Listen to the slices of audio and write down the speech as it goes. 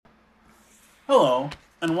Hello,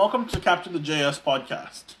 and welcome to Capture the JS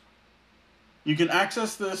podcast. You can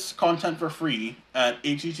access this content for free at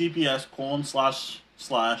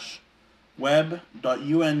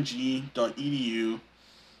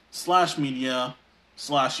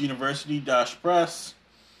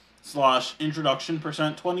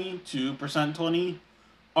to %20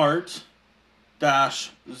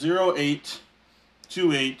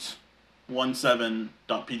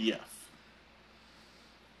 art-082817.pdf.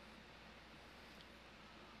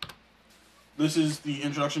 This is the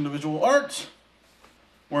introduction to visual art.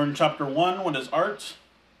 We're in chapter 1, what is art?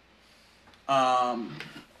 And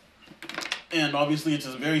obviously it's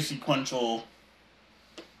a very sequential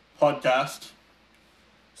podcast.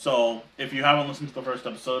 So if you haven't listened to the first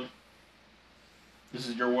episode, this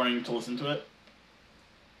is your warning to listen to it.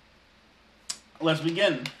 Let's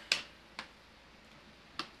begin.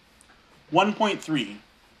 1.3.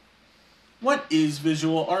 What is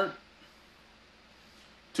visual art?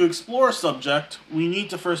 To explore a subject, we need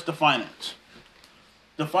to first define it.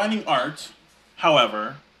 Defining art,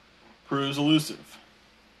 however, proves elusive.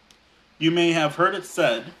 You may have heard it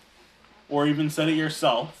said, or even said it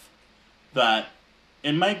yourself, that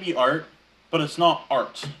it might be art, but it's not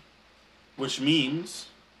art. Which means,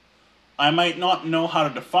 I might not know how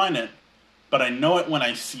to define it, but I know it when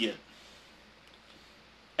I see it.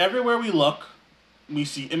 Everywhere we look, we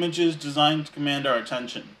see images designed to command our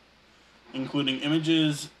attention, including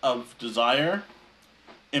images of desire,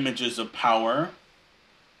 images of power,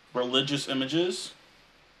 religious images,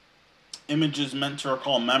 images meant to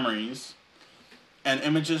recall memories, and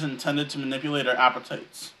images intended to manipulate our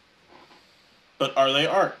appetites. But are they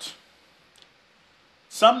art?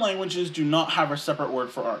 Some languages do not have a separate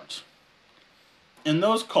word for art. In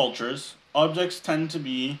those cultures, objects tend to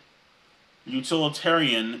be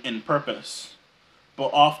utilitarian in purpose,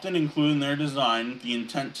 but often include in their design the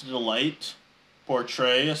intent to delight,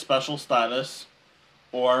 portray a special status,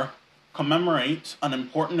 or commemorate an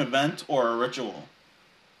important event or a ritual.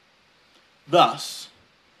 Thus,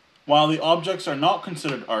 while the objects are not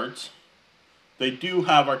considered art, they do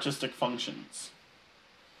have artistic functions.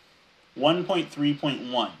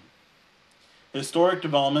 1.3.1 Historic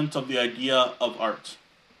development of the idea of art.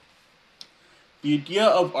 The idea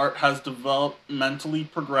of art has developmentally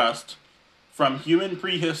progressed from human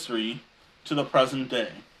prehistory to the present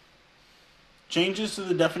day. Changes to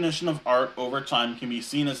the definition of art over time can be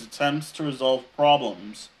seen as attempts to resolve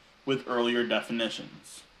problems with earlier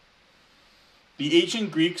definitions. The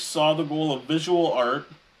ancient Greeks saw the goal of visual art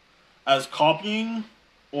as copying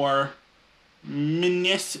or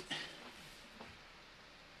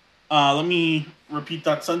let me repeat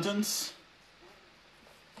that sentence.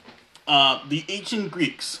 The ancient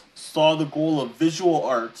Greeks saw the goal of visual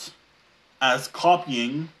art as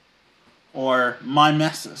copying or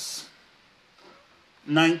mimesis.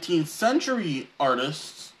 19th century art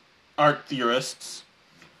theorists,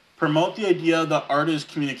 promote the idea that art is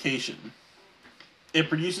communication. It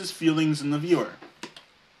produces feelings in the viewer.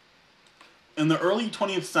 In the early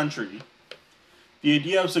 20th century, the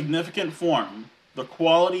idea of significant form, the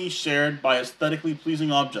quality shared by aesthetically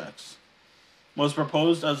pleasing objects, was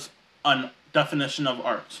proposed as a definition of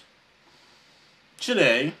art.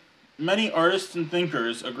 Today, many artists and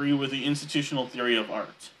thinkers agree with the institutional theory of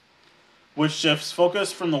art, which shifts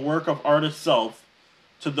focus from the work of art itself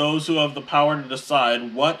to those who have the power to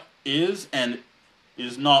decide what is and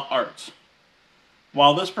is not art.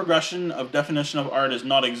 While this progression of definition of art is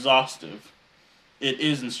not exhaustive, it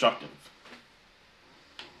is instructive.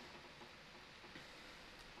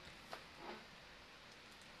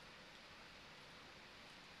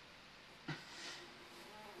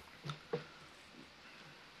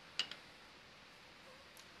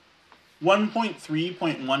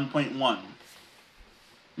 (1.3.1.1)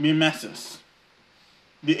 Mimesis.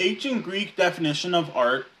 The ancient Greek definition of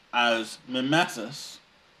art as mimesis,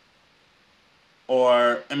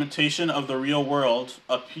 or imitation of the real world,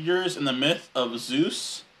 appears in the myth of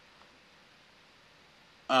Zeus.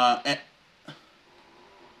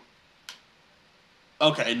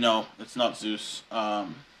 Okay, no, it's not Zeus. Let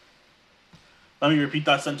me repeat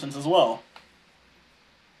that sentence as well.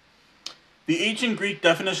 The ancient Greek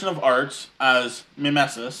definition of art as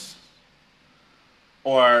mimesis,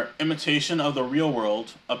 or imitation of the real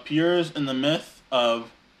world, appears in the myth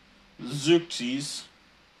of Zeuxis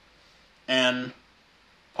and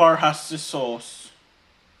Parrhasisos,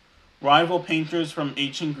 rival painters from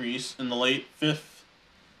ancient Greece in the late 5th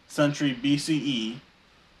century BCE,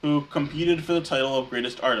 who competed for the title of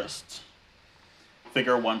greatest artists.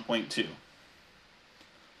 Figure 1.2.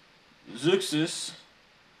 Zeuxis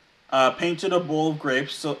painted a bowl of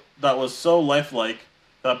grapes that was so lifelike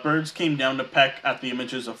that birds came down to peck at the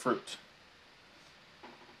images of fruit.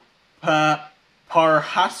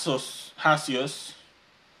 Parrhasius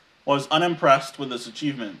was unimpressed with this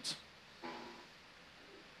achievement.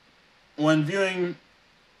 When viewing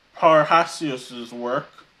Parrhasius's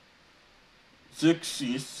work,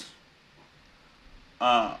 Zeuxis,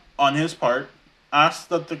 on his part, asked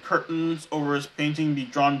that the curtains over his painting be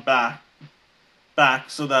drawn back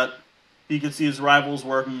so that he could see his rival's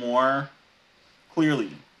work more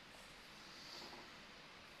clearly.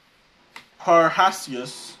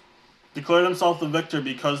 Parrhasius declared himself the victor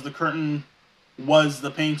because the curtain was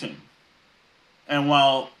the painting. And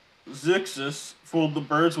while Zeuxis fooled the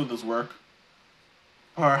birds with his work,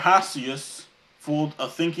 Parrhasius fooled a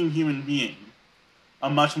thinking human being, a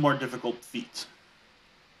much more difficult feat.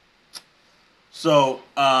 So,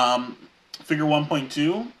 figure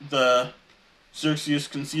 1.2, the Zeuxis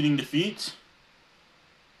conceding defeat.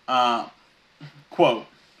 Quote,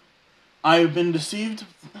 I have deceived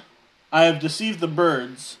the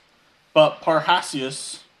birds, but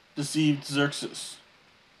Parrhasius deceived Zeuxis.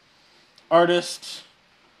 Artist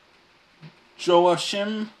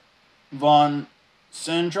Joachim von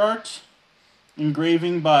Sandrart,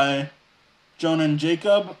 engraving by Johann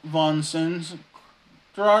Jacob von Sandrart,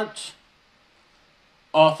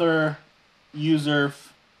 author user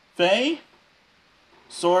Fay,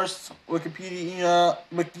 source Wikimedia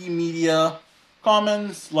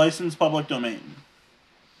Commons, licensed public domain.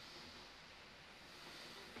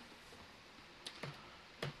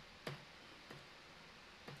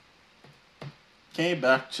 Okay,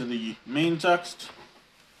 back to the main text.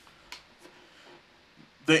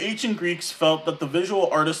 The ancient Greeks felt that the visual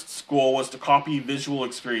artist's goal was to copy visual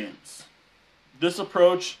experience. This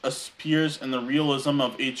approach appears in the realism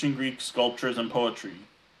of ancient Greek sculptures and poetry.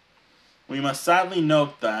 We must sadly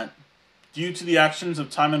note that, due to the actions of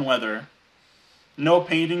time and weather, no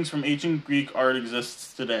paintings from ancient Greek art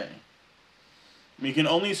exists today. We can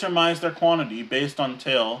only surmise their quantity based on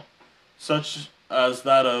tale, such as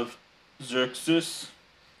that of Zeuxis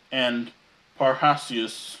and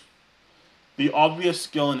Parrhasius, the obvious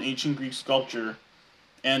skill in ancient Greek sculpture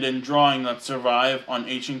and in drawing that survive on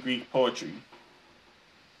ancient Greek poetry.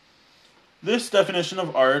 This definition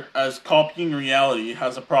of art as copying reality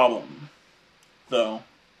has a problem, though.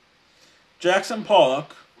 Jackson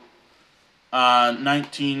Pollock,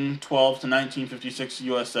 1912 to 1956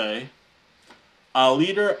 USA, a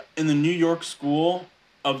leader in the New York School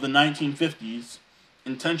of the 1950s,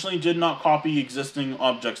 intentionally did not copy existing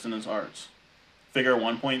objects in his art. Figure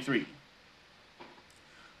 1.3.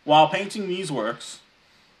 While painting these works,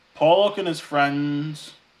 Pollock and his fellow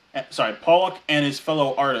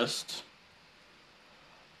artists.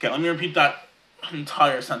 Okay, let me repeat that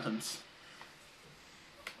entire sentence.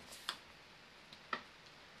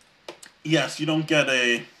 Yes, you don't get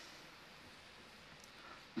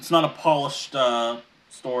it's not a polished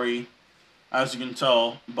story, as you can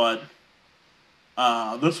tell, but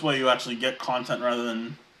this way you actually get content rather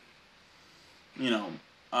than,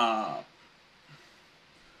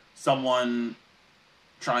 someone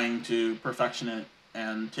trying to perfection it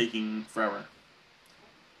and taking forever.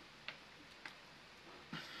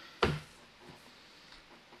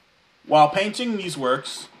 While painting these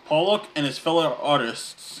works, Pollock and his fellow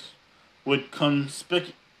artists would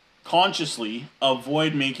consciously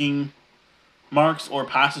avoid making marks or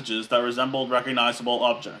passages that resembled recognizable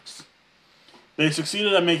objects. They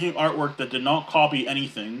succeeded at making artwork that did not copy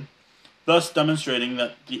anything, thus demonstrating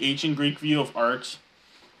that the ancient Greek view of art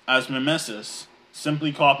as mimesis,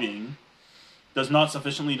 simply copying, does not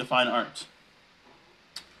sufficiently define art.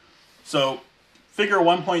 So, figure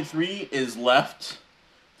 1.3 is left,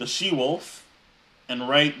 the she-wolf, and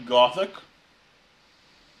right, Gothic.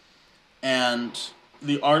 And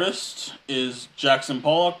the artist is Jackson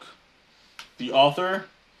Pollock. The author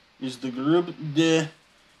is the Groupe de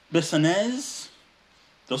Bissonnets.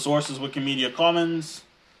 The source is Wikimedia Commons.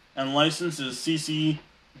 And license is CC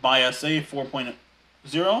by SA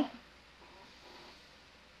 4.0.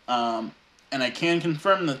 And I can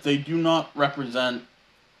confirm that they do not represent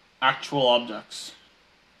actual objects.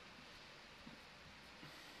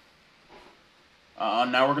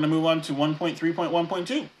 Now we're going to move on to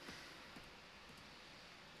 1.3.1.2.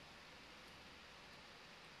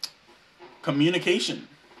 Communication.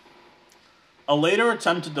 A later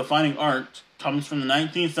attempt at defining art comes from the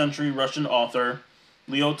 19th century Russian author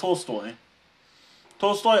Leo Tolstoy.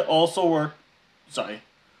 Tolstoy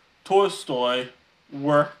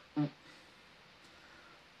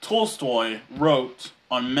wrote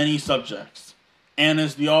on many subjects, and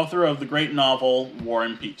is the author of the great novel War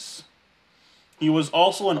and Peace. He was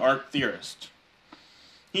also an art theorist.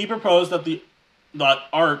 He proposed that the that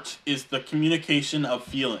art is the communication of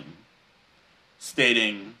feeling,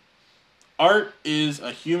 stating, art is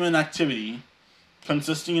a human activity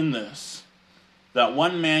consisting in this, that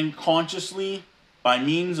one man consciously, by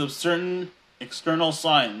means of certain external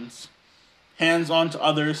signs, hands on to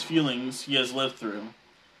others feelings he has lived through,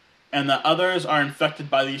 and that others are infected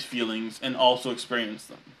by these feelings and also experience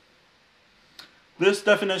them. This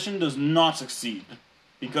definition does not succeed,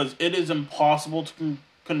 because it is impossible to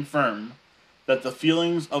confirm that the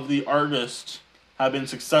feelings of the artist have been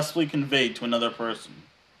successfully conveyed to another person.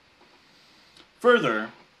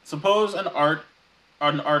 Further, suppose an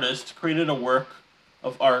artist created a work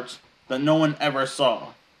of art that no one ever saw.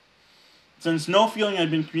 Since no feeling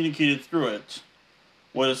had been communicated through it,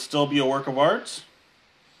 would it still be a work of art?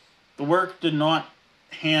 The work did not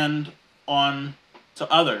hand on to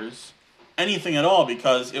others anything at all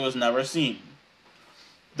because it was never seen.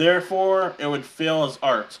 Therefore, it would fail as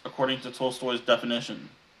art, according to Tolstoy's definition.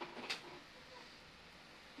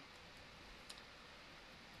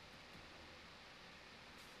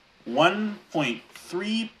 One point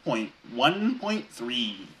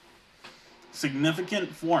 3.1.3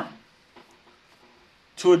 Significant form.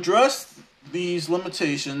 To address these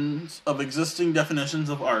limitations of existing definitions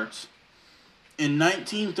of art, in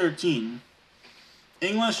 1913,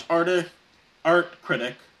 English art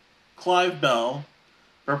critic Clive Bell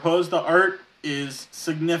proposed that art is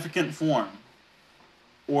significant form,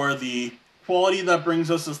 or the quality that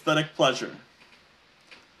brings us aesthetic pleasure.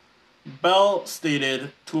 Bell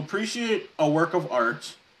stated, to appreciate a work of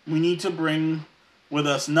art, we need to bring with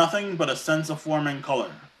us nothing but a sense of form and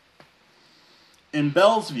color. In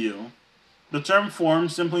Bell's view, the term form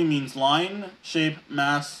simply means line, shape,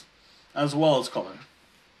 mass, as well as color.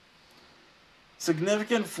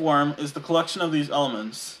 Significant form is the collection of these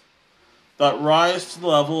elements that rise to the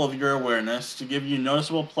level of your awareness to give you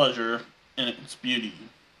noticeable pleasure in its beauty.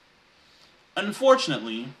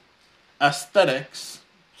 Unfortunately, aesthetics,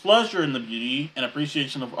 pleasure in the beauty and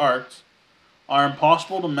appreciation of art, are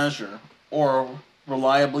impossible to measure or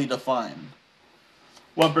reliably define.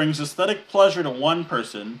 What brings aesthetic pleasure to one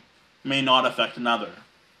person may not affect another.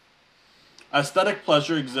 Aesthetic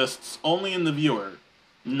pleasure exists only in the viewer,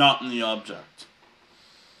 not in the object.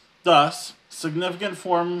 Thus, significant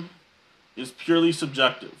form is purely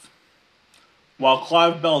subjective. While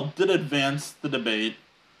Clive Bell did advance the debate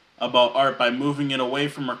about art by moving it away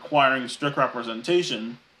from requiring strict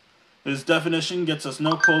representation, his definition gets us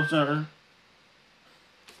no closer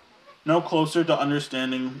to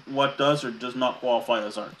understanding what does or does not qualify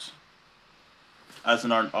as art, as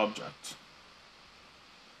an art object.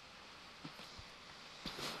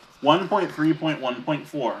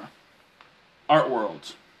 1.3.1.4 Art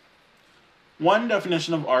world. One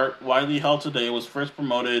definition of art widely held today was first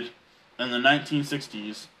promoted in the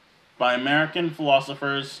 1960s by American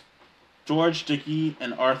philosophers George Dickey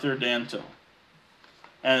and Arthur Danto,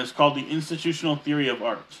 and is called the institutional theory of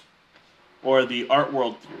art, or the art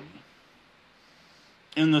world theory.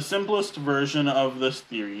 In the simplest version of this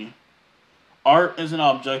theory, art is an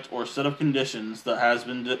object or set of conditions that has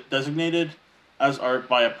been designated as art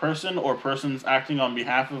by a person or persons acting on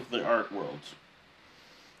behalf of the art world.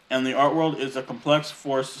 And the art world is a complex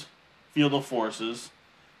field of forces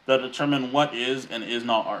that determine what is and is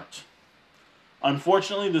not art.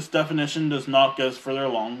 Unfortunately, this definition does not get us further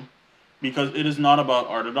along because it is not about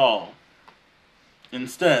art at all.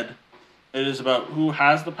 Instead, it is about who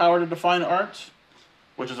has the power to define art,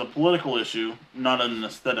 which is a political issue, not an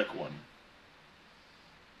aesthetic one.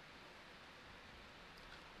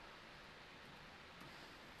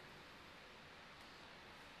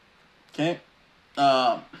 Okay.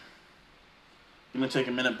 I'm going to take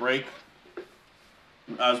a minute break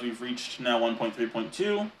as we've reached now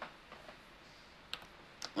 1.3.2.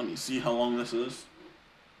 Let me see how long this is.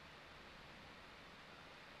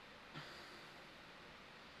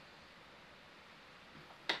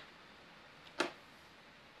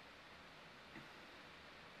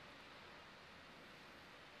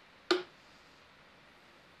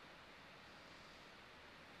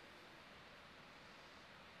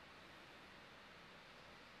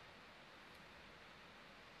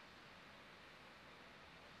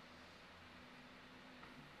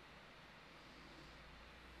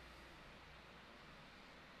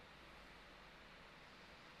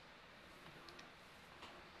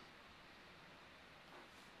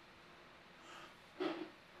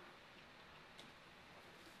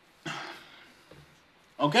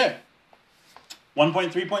 Okay.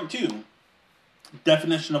 1.3.2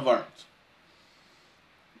 Definition of art.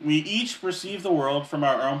 We each perceive the world from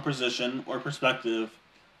our own position or perspective,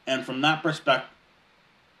 and from that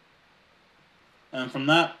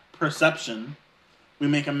perception, we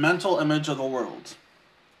make a mental image of the world.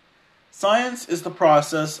 Science is the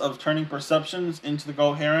process of turning perceptions into the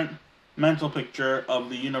coherent mental picture of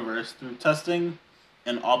the universe through testing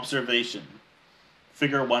and observation.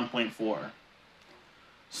 Figure 1.4.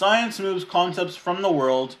 Science moves concepts from the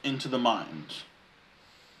world into the mind.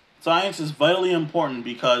 Science is vitally important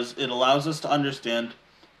because it allows us to understand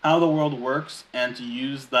how the world works and to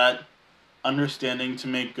use that understanding to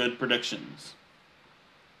make good predictions.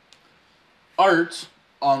 Art,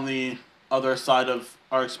 on the other side of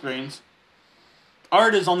our experience,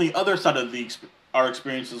 art is on the other side of our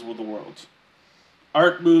experiences with the world.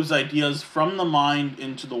 Art moves ideas from the mind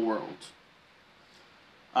into the world.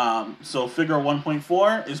 So figure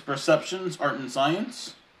 1.4 is perceptions, art, and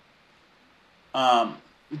science.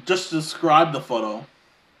 Just to describe the photo,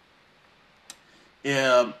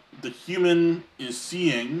 the human is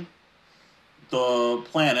seeing the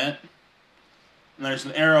planet, and there's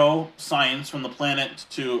an arrow, science, from the planet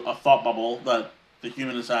to a thought bubble that the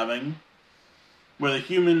human is having, where the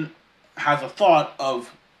human has a thought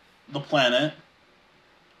of the planet.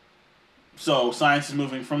 So science is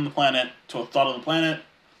moving from the planet to a thought of the planet.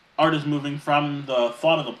 Art is moving from the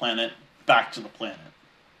thought of the planet back to the planet.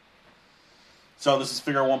 So this is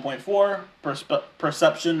figure 1.4,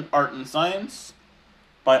 Perception, Art, and Science,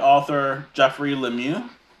 by author Geoffrey Lemieux.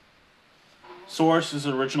 Source is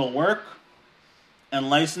original work, and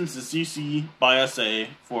license is CC by SA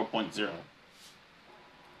 4.0.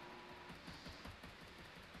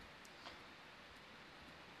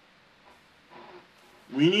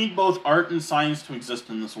 We need both art and science to exist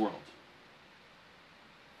in this world.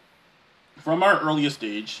 From our earliest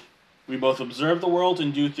age, we both observe the world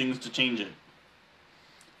and do things to change it.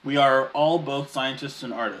 We are all both scientists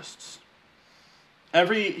and artists.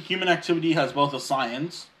 Every human activity has both a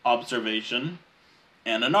science, observation,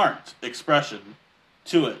 and an art, expression,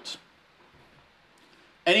 to it.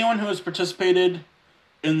 Anyone who has participated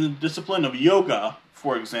in the discipline of yoga,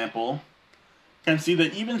 for example, can see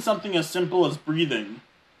that even something as simple as breathing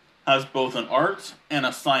has both an art and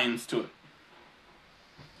a science to it.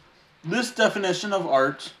 This definition of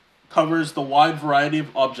art covers the wide variety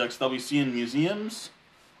of objects that we see in museums,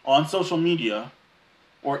 on social media,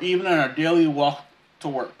 or even in our daily walk to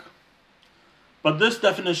work. But this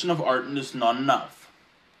definition of art is not enough.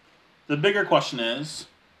 The bigger question is,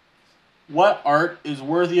 what art is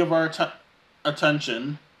worthy of our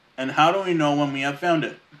attention, and how do we know when we have found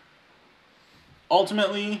it?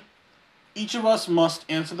 Ultimately, each of us must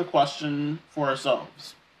answer the question for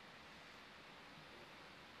ourselves.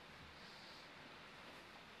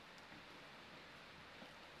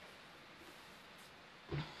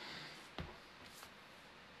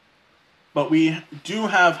 But we do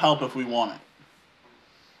have help if we want it.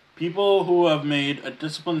 People who have made a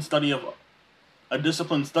disciplined study of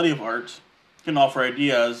art can offer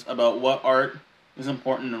ideas about what art is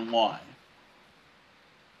important and why.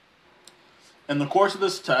 In the course of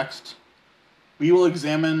this text, we will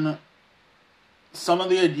examine some of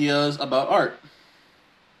these ideas about art.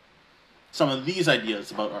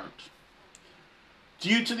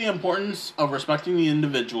 Due to the importance of respecting the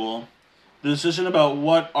individual, the decision about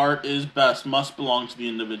what art is best must belong to the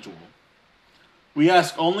individual. We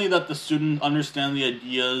ask only that the student understand the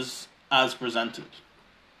ideas as presented.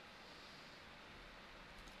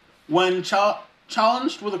 When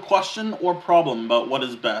challenged with a question or problem about what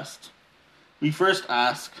is best, we first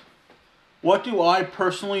ask, what do I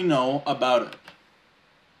personally know about it?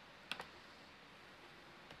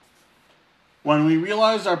 When we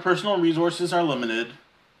realize our personal resources are limited,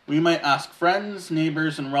 we might ask friends,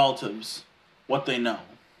 neighbors, and relatives what they know.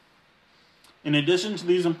 In addition to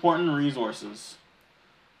these important resources,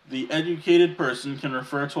 the educated person can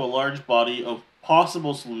refer to a large body of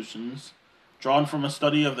possible solutions drawn from a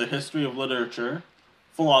study of the history of literature,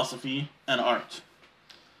 philosophy, and art.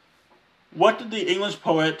 What did the English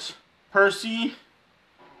poet Percy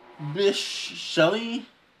Bysshe Shelley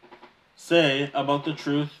say about the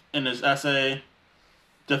truth in his essay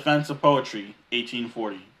Defense of Poetry,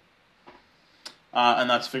 1840? And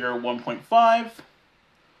that's figure 1.5.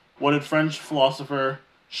 What did French philosopher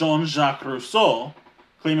Jean-Jacques Rousseau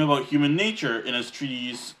claim about human nature in his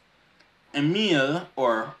treatise Emile,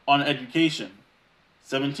 or On Education,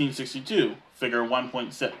 1762, figure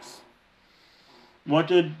 1.6? What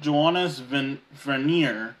did Johannes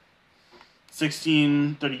Vernier,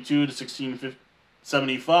 1632 to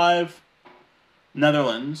 1675,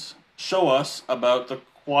 Netherlands, show us about the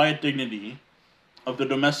quiet dignity of the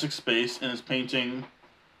domestic space in his painting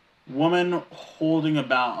Woman Holding a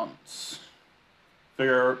Balance,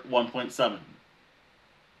 figure 1.7.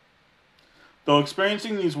 Though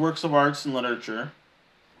experiencing these works of arts and literature,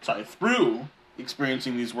 through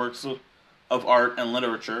experiencing these works of art and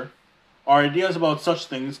literature, our ideas about such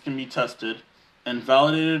things can be tested and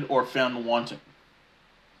validated or found wanting.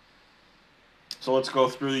 So let's go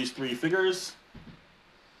through these three figures.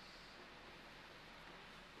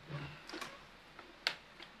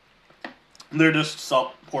 They're just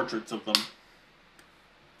self-portraits of them.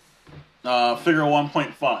 Figure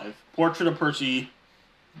 1.5. Portrait of Percy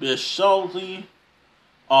Bysshe Shelley.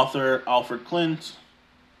 Author Alfred Clint.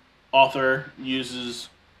 Author uses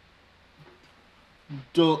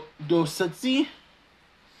Dosetsi.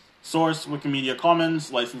 Source Wikimedia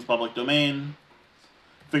Commons. Licensed public domain.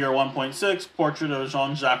 Figure 1.6. Portrait of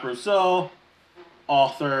Jean-Jacques Rousseau.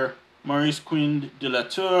 Author Maurice Quin de la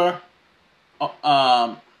Tour.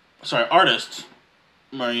 Artist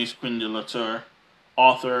Maurice Quin de la Tour.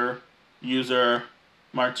 Author, user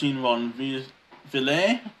Martin von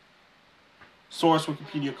Villers. Source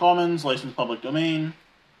Wikipedia Commons, licensed public domain.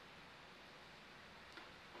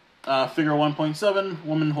 Figure 1.7,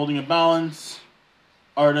 woman holding a balance.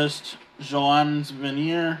 Artist Joanne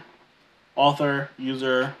Venier. Author,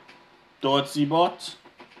 user Doetsibot.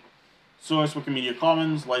 Source Wikimedia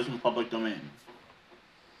Commons, licensed public domain.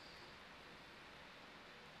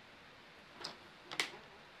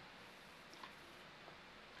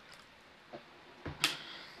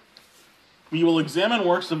 We will examine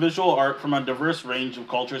works of visual art from a diverse range of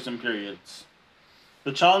cultures and periods.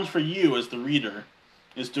 The challenge for you as the reader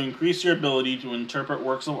is to increase your ability to interpret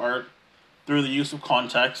works of art through the use of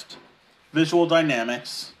context, visual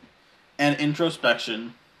dynamics, and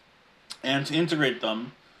introspection, and to integrate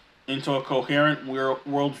them into a coherent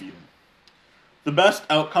worldview. The best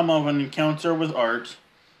outcome of an encounter with art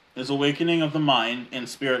is awakening of the mind and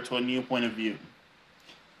spirit to a new point of view.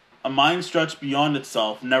 A mind stretched beyond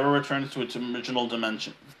itself never returns to its original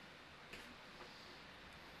dimension.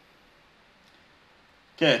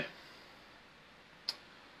 Okay.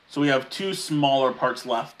 So we have two smaller parts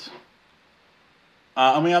left.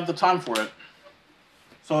 And we have the time for it.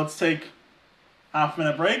 So let's take a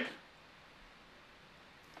half-minute break.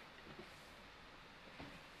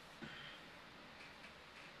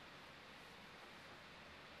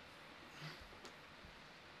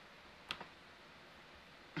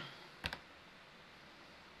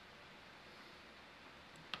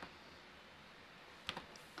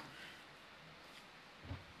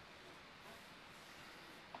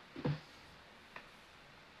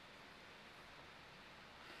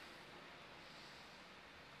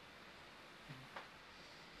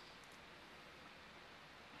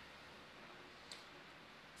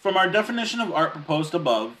 From our definition of art proposed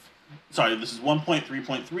above, this is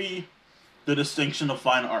 1.3.3, the distinction of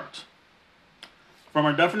fine art. From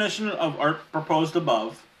our definition of art proposed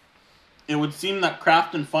above, it would seem that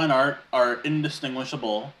craft and fine art are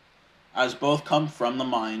indistinguishable, as both come from the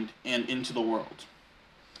mind and into the world.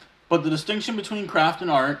 But the distinction between craft and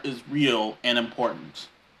art is real and important.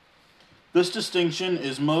 This distinction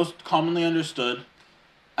is most commonly understood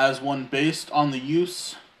as one based on the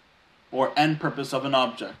use or end purpose of an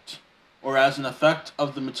object, or as an effect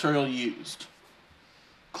of the material used.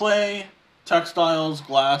 Clay, textiles,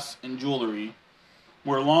 glass, and jewelry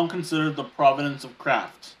were long considered the provenance of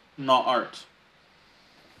craft, not art.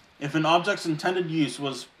 If an object's intended use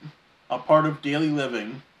was a part of daily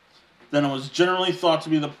living, then it was generally thought to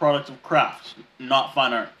be the product of craft, not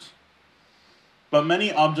fine art. But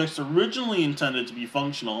many objects originally intended to be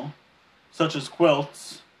functional, such as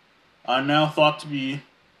quilts, are now thought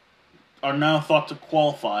to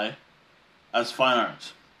qualify as fine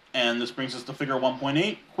art. And this brings us to figure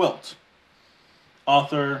 1.8, quilt.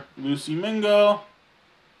 Author Lucy Mingo,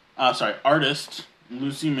 artist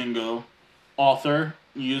Lucy Mingo. Author,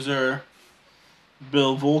 user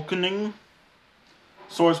Bill Volkening.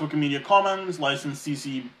 Source Wikimedia Commons, license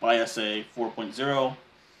CC by SA 4.0.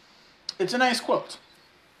 It's a nice quilt.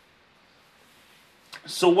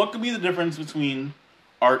 So what could be the difference between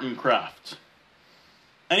art and craft?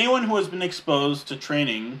 Anyone who has been exposed to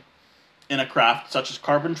training in a craft such as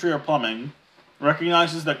carpentry or plumbing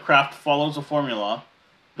recognizes that craft follows a formula,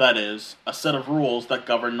 that is, a set of rules that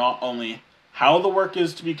govern not only how the work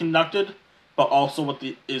is to be conducted, but also what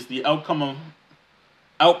is the outcome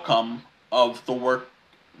of the work.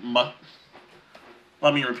 Let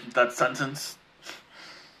me repeat that sentence.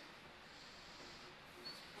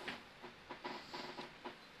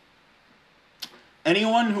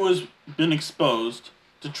 Anyone who has been exposed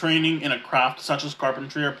to training in a craft such as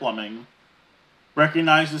carpentry or plumbing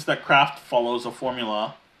recognizes that craft follows a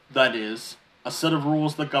formula, that is, a set of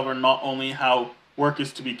rules that govern not only how work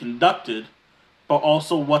is to be conducted, but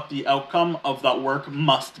also what the outcome of that work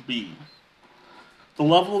must be. The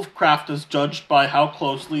level of craft is judged by how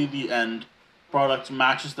closely the end product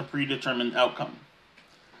matches the predetermined outcome.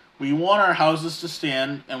 We want our houses to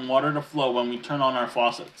stand and water to flow when we turn on our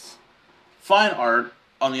faucets. Fine art,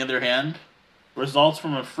 on the other hand, results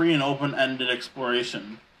from a free and open-ended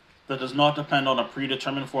exploration that does not depend on a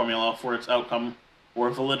predetermined formula for its outcome or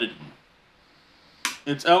validity.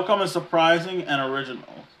 Its outcome is surprising and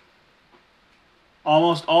original.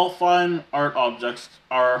 Almost all fine art objects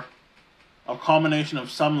are a combination of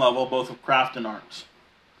some level both of craft and art.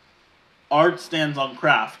 Art stands on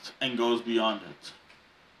craft and goes beyond it.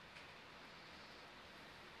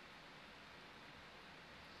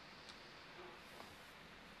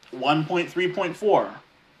 (1.3.4)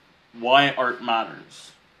 Why art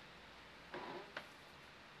matters.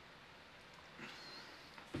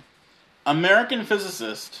 American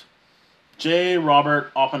physicist J.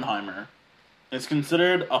 Robert Oppenheimer is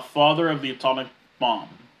considered a father of the atomic bomb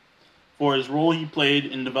for his role he played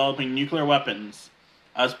in developing nuclear weapons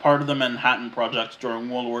as part of the Manhattan Project during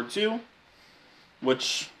World War II,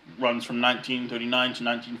 which runs from 1939 to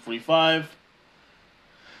 1945,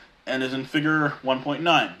 and is in figure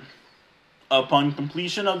 1.9. Upon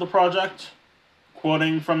completion of the project,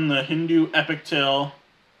 quoting from the Hindu epic tale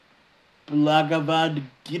Bhagavad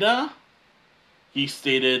Gita, he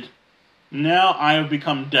stated, "Now I have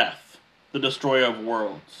become death, the destroyer of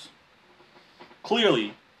worlds."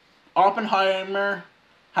 Clearly, Oppenheimer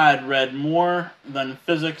had read more than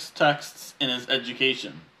physics texts in his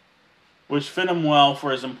education, which fit him well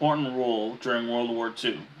for his important role during World War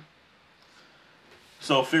II.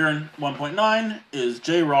 So figure 1.9 is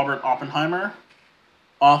J. Robert Oppenheimer.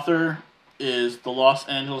 Author is the Los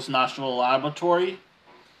Angeles National Laboratory.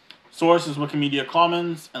 Source is Wikimedia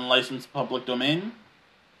Commons and licensed public domain.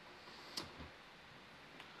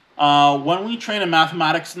 When we train in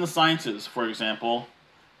mathematics and the sciences, for example,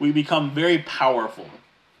 we become very powerful.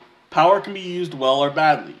 Power can be used well or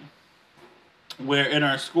badly. Where in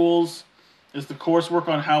our schools is the coursework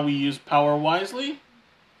on how we use power wisely?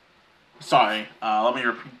 Let me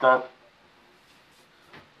repeat that.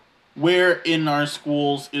 Where in our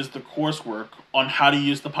schools is the coursework on how to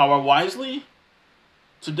use the power wisely?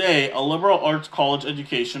 Today, a liberal arts college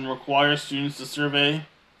education requires students to survey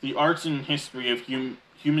the arts and history of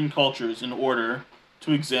human cultures in order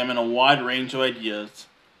to examine a wide range of ideas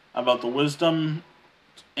about the wisdom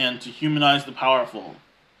and to humanize the powerful.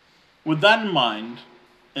 With that in mind,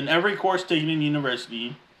 in every course taken in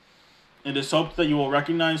university, it is hoped that you will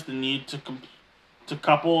recognize the need to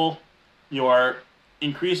couple your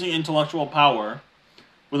increasing intellectual power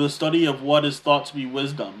with a study of what is thought to be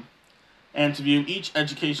wisdom, and to view each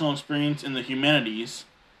educational experience in the humanities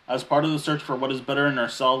as part of the search for what is better in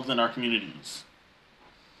ourselves and our communities.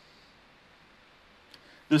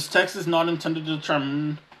 This text is not intended to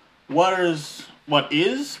determine what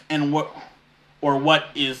is and what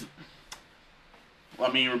is.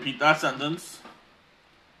 Let me repeat that sentence.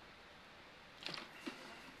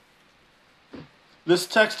 This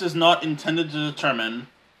text is not intended to determine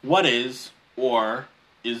what is or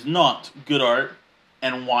is not good art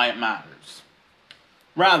and why it matters.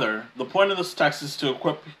 Rather, the point of this text is to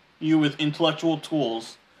equip you with intellectual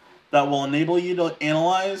tools that will enable you to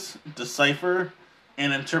analyze, decipher,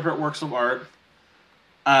 and interpret works of art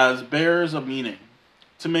as bearers of meaning,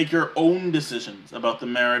 to make your own decisions about the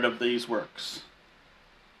merit of these works,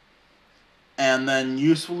 and then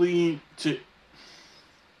usefully to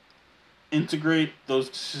integrate those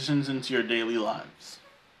decisions into your daily lives.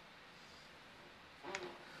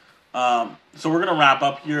 So we're going to wrap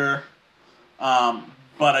up here,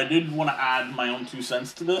 but I did want to add my own 2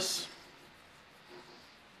 cents to this.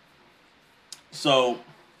 So,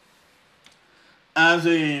 as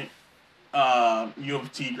a U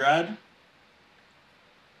of T grad,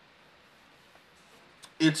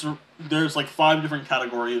 there's like 5 different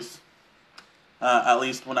categories, at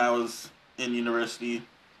least when I was in university.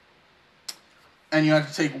 And you have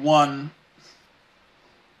to take one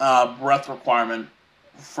breadth requirement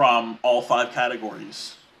from all 5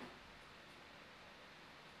 categories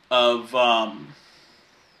of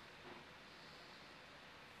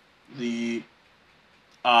you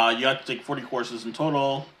have to take 40 courses in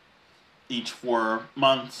total, each 4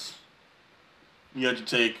 months. You have to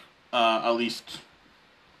take at least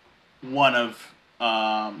one of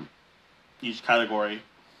each category.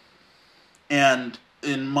 And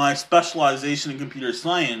in my specialization in computer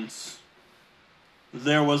science,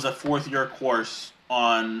 there was a 4th-year course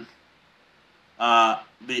on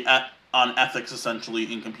on ethics,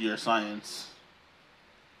 essentially, in computer science.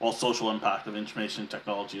 Well, social impact of information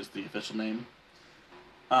technology is the official name.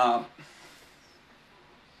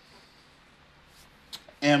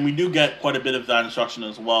 And we do get quite a bit of that instruction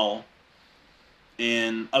as well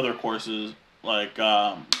in other courses like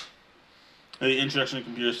the introduction to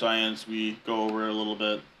computer science, we go over a little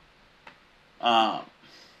bit,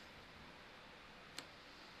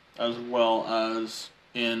 as well as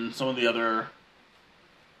in some of the other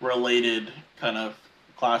related kind of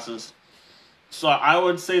classes. So I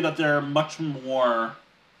would say that they're much more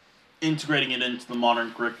integrating it into the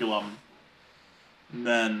modern curriculum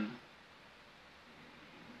than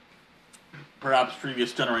perhaps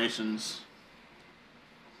previous generations.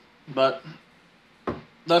 But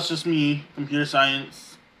that's just me, computer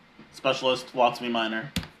science specialist, WotSB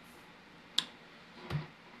minor.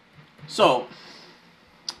 So,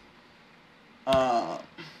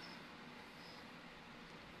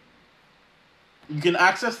 you can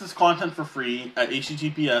access this content for free at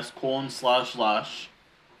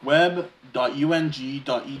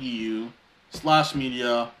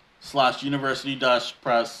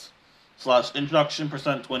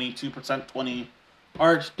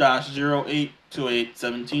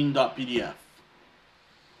art-082817.pdf.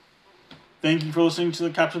 Thank you for listening to the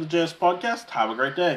Capture the JS podcast. Have a great day.